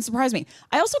time. That wouldn't surprise me.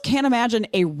 I also can't imagine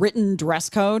a written dress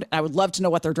code. I would love to know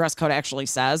what their dress code actually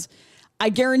says. I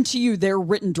guarantee you their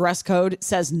written dress code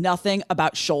says nothing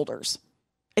about shoulders.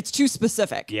 It's too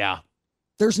specific. Yeah.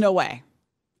 There's no way.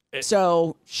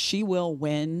 So she will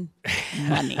win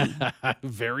money.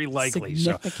 Very likely.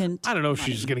 Significant I don't know if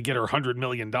she's going to get her $100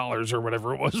 million or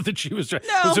whatever it was that she was. No.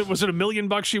 Was it $1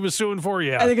 million she was suing for?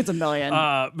 Yeah. I think it's $1 million.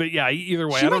 But yeah, either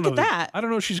way, I don't know that. I don't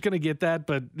know if she's going to get that,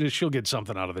 but she'll get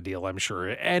something out of the deal, I'm sure.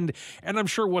 And I'm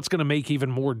sure what's going to make even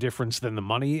more difference than the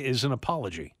money is an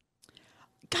apology.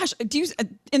 Gosh,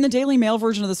 in the Daily Mail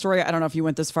version of the story, I don't know if you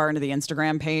went this far into the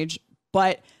Instagram page,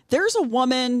 but there's a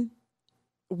woman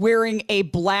wearing a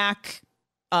black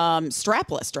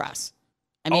strapless dress.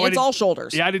 I mean, it's all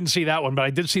shoulders. Yeah, I didn't see that one, but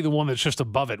I did see the one that's just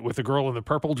above it with the girl in the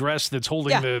purple dress that's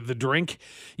holding the drink.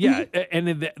 Yeah,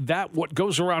 and that what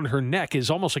goes around her neck is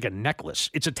almost like a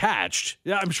necklace. It's attached.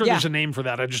 Yeah, I'm sure there's a name for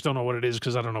that. I just don't know what it is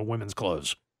because I don't know women's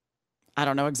clothes. I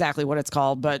don't know exactly what it's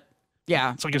called, but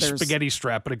yeah. It's like a spaghetti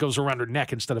strap, but it goes around her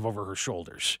neck instead of over her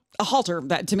shoulders. A halter.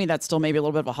 That to me, that's still maybe a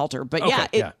little bit of a halter. But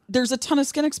there's a ton of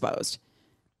skin exposed.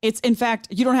 It's, in fact,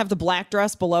 you don't have the black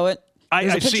dress below it.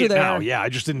 I see it there now. Yeah, I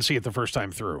just didn't see it the first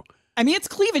time through. I mean, it's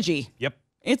cleavagey. Yep.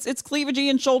 It's cleavagey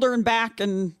and shoulder and back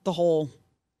and the whole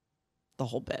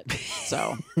bit.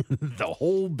 So the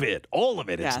whole bit, all of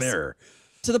it is there.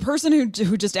 To the person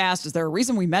who just asked, is there a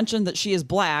reason we mentioned that she is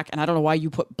black? And I don't know why you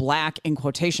put black in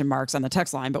quotation marks on the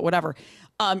text line, but whatever.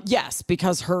 Yes,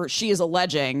 because she is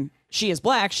alleging she is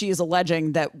black. She is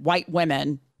alleging that white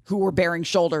women who were bearing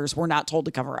shoulders were not told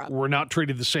to cover up. Were not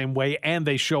treated the same way, and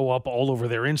they show up all over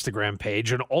their Instagram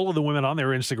page, and all of the women on their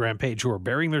Instagram page who are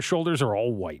bearing their shoulders are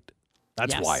all white.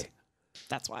 That's why.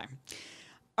 That's why.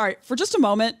 All right, for just a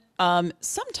moment,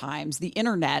 sometimes the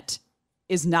internet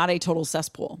is not a total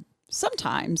cesspool.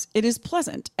 Sometimes it is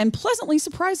pleasant and pleasantly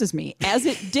surprises me, as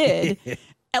it did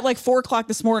at like 4 o'clock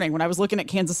this morning when I was looking at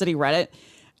Kansas City Reddit.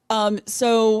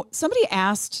 So somebody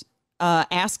asked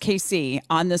KC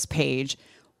on this page,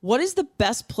 what is the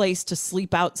best place to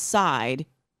sleep outside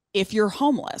if you're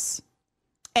homeless?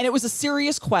 And it was a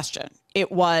serious question.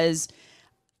 It was,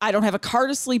 I don't have a car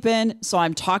to sleep in, so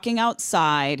I'm talking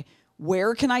outside.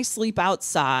 Where can I sleep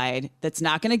outside that's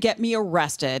not going to get me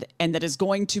arrested and that is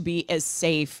going to be as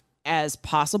safe as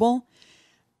possible?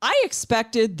 I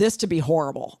expected this to be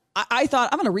horrible. I thought,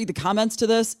 I'm going to read the comments to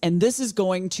this, and this is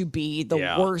going to be the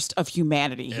worst of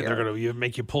humanity here. And they're going to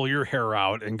make you pull your hair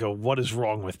out and go, what is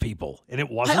wrong with people? And it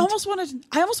wasn't. I almost want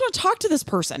to talk to this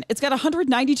person. It's got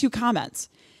 192 comments.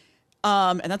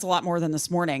 And that's a lot more than this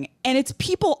morning. And it's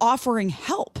people offering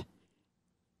help.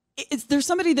 There's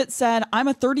somebody that said, I'm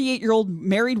a 38-year-old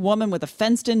married woman with a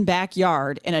fenced-in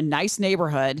backyard in a nice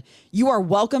neighborhood. You are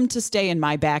welcome to stay in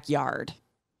my backyard.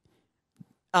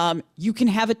 You can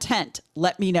have a tent.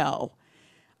 Let me know.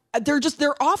 There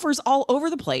are offers all over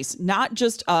the place, not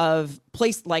just of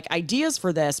place like ideas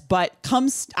for this, but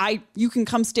you can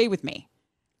come stay with me.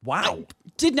 Wow. I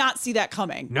did not see that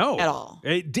coming. No. At all.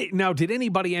 Now, did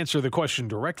anybody answer the question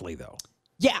directly though?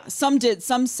 Yeah, some did.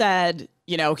 Some said,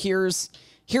 here's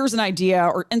an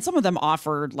idea, and some of them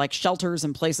offered like shelters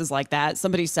and places like that.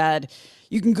 Somebody said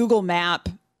you can Google Map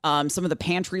some of the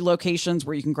pantry locations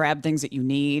where you can grab things that you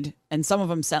need, and some of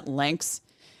them sent links.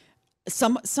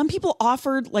 Some people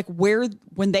offered like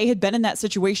when they had been in that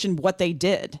situation, what they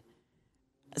did.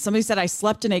 Somebody said, I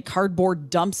slept in a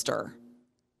cardboard dumpster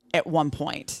at one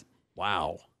point.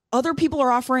 Wow. Other people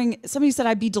are offering, somebody said,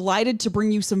 I'd be delighted to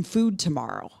bring you some food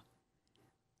tomorrow.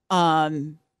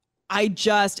 I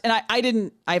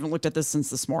haven't looked at this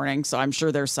since this morning, so I'm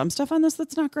sure there's some stuff on this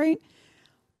that's not great.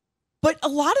 But a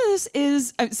lot of this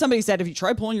is, somebody said, if you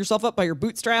try pulling yourself up by your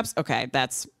bootstraps, okay,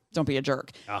 don't be a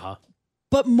jerk. Uh-huh.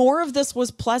 But more of this was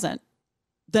pleasant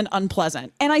than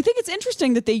unpleasant. And I think it's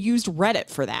interesting that they used Reddit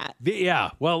for that.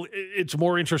 Yeah. Well, it's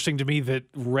more interesting to me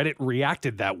that Reddit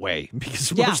reacted that way,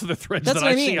 because most of the threads that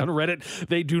I see on Reddit,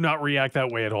 they do not react that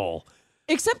way at all.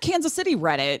 Except Kansas City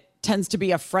Reddit tends to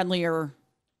be a friendlier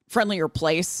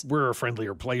place. We're a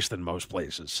friendlier place than most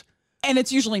places. And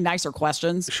it's usually nicer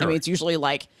questions. Sure. I mean, it's usually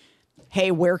like,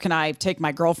 hey, where can I take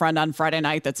my girlfriend on Friday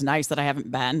night that's nice that I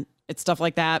haven't been? It's stuff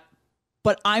like that.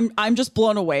 But I'm just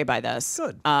blown away by this.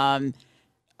 Good.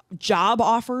 Job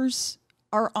offers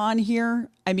are on here.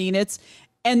 I mean,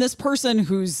 and this person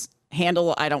whose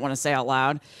handle I don't want to say out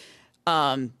loud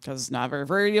because it's not very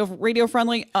radio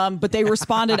friendly. But they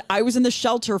responded, I was in the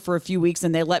shelter for a few weeks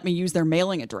and they let me use their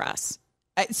mailing address.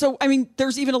 So, I mean,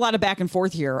 there's even a lot of back and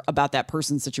forth here about that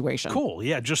person's situation. Cool.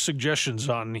 Yeah, just suggestions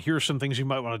on here's some things you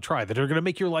might want to try that are going to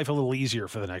make your life a little easier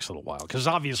for the next little while, because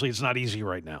obviously it's not easy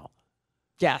right now.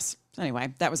 Yes.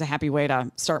 Anyway, that was a happy way to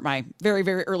start my very,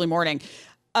 very early morning.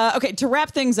 Okay, to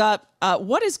wrap things up,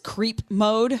 what is creep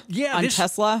mode on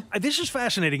Tesla? This is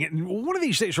fascinating. And one of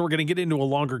these days we're going to get into a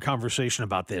longer conversation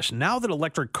about this. Now that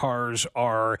electric cars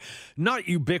are not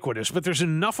ubiquitous, but there's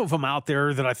enough of them out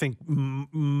there that I think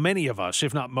many of us,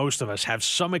 if not most of us, have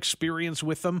some experience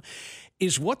with them,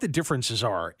 is what the differences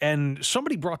are. And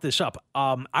somebody brought this up.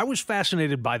 I was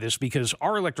fascinated by this because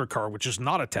our electric car, which is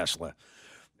not a Tesla,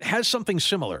 has something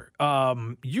similar.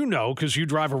 Because you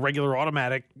drive a regular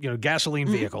automatic, gasoline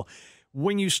vehicle.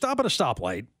 When you stop at a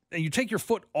stoplight and you take your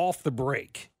foot off the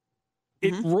brake,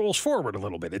 it rolls forward a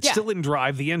little bit. It's still in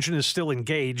drive. The engine is still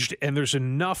engaged, and there's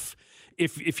enough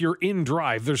if you're in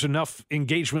drive, there's enough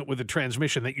engagement with the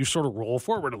transmission that you sort of roll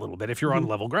forward a little bit if you're on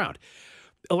level ground.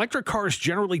 Electric cars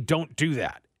generally don't do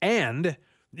that. And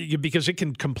because it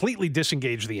can completely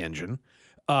disengage the engine,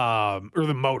 or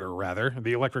the motor, rather,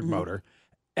 the electric motor.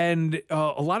 And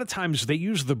a lot of times they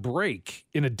use the brake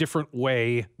in a different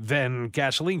way than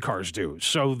gasoline cars do.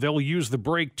 So they'll use the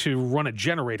brake to run a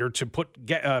generator to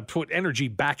put energy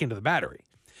back into the battery.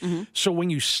 So when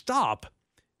you stop,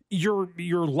 you're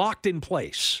locked in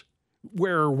place.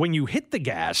 Where when you hit the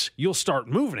gas, you'll start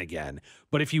moving again.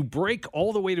 But if you brake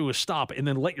all the way to a stop and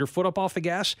then let your foot up off the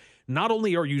gas, not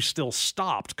only are you still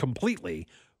stopped completely,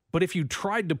 but if you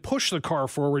tried to push the car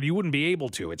forward, you wouldn't be able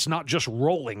to. It's not just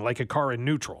rolling like a car in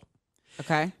neutral.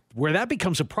 Okay. Where that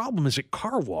becomes a problem is at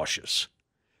car washes.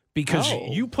 Because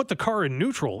you put the car in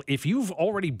neutral, if you've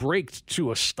already braked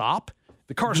to a stop,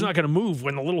 the car's not going to move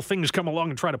when the little things come along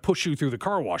and try to push you through the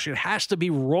car wash. It has to be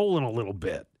rolling a little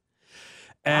bit.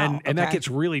 And that gets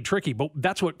really tricky. But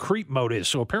that's what creep mode is.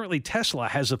 So apparently Tesla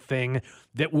has a thing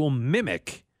that will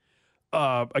mimic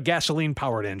a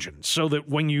gasoline-powered engine, so that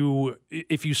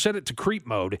if you set it to creep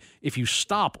mode, if you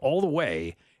stop all the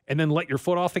way and then let your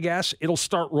foot off the gas, it'll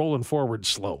start rolling forward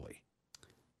slowly.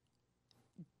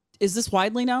 Is this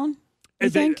widely known, you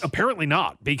think? Apparently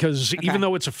not, because even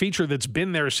though it's a feature that's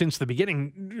been there since the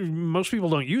beginning, most people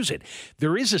don't use it.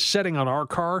 There is a setting on our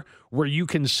car where you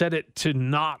can set it to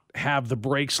not have the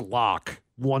brakes lock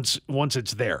once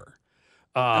it's there.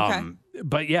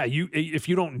 But yeah, if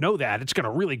you don't know that, it's going to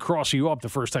really cross you up the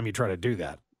first time you try to do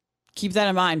that. Keep that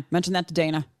in mind. Mention that to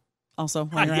Dana also.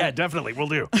 Yeah, definitely. We'll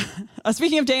do.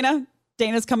 Speaking of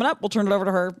Dana's coming up. We'll turn it over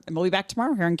to her, and we'll be back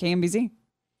tomorrow here on KMBZ.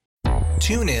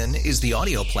 TuneIn is the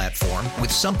audio platform with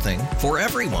something for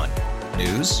everyone.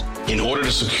 News. In order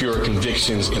to secure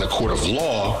convictions in a court of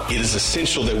law, it is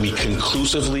essential that we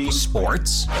conclusively.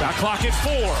 Sports. Shot clock at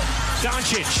 4.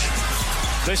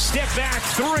 Doncic. The step back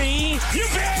 3. You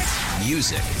bet.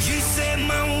 Music. You set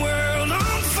my world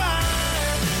on fire.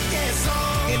 Yes,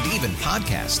 and even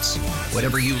podcasts.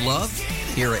 Whatever you love,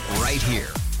 hear it right here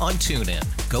on TuneIn.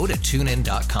 Go to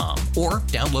TuneIn.com or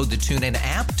download the TuneIn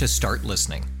app to start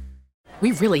listening.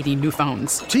 We really need new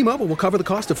phones. T-Mobile will cover the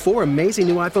cost of 4 amazing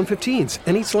new iPhone 15s,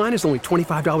 and each line is only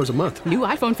 $25 a month. New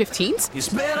iPhone 15s? It's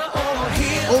better over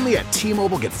here. Only at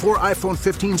T-Mobile, get 4 iPhone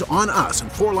 15s on us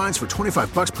and 4 lines for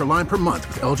 $25 per line per month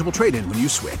with eligible trade-in when you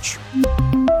switch.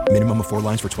 Minimum of 4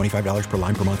 lines for $25 per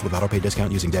line per month with autopay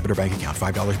discount using debit or bank account.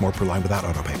 $5 more per line without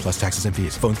autopay, plus taxes and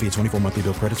fees. Phone fee at 24 monthly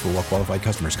bill credits for well-qualified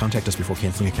customers. Contact us before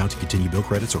canceling account to continue bill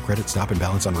credits or credit stop and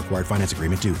balance on required finance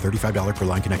agreement due. $35 per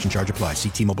line connection charge applies. See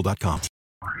T-Mobile.com.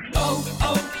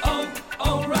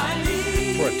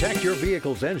 O'Reilly. Protect your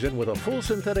vehicle's engine with a full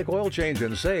synthetic oil change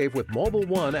and save with Mobile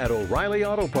One at O'Reilly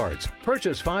Auto Parts.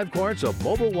 Purchase 5 quarts of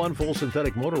Mobile One full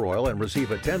synthetic motor oil and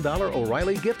receive a $10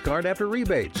 O'Reilly gift card after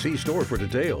rebate. See store for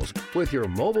details. With your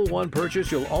Mobile One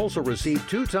purchase, you'll also receive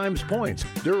 2 times points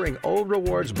during O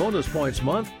Rewards Bonus Points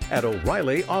Month at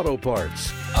O'Reilly Auto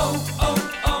Parts.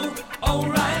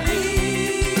 O'Reilly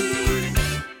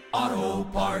Auto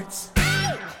Parts.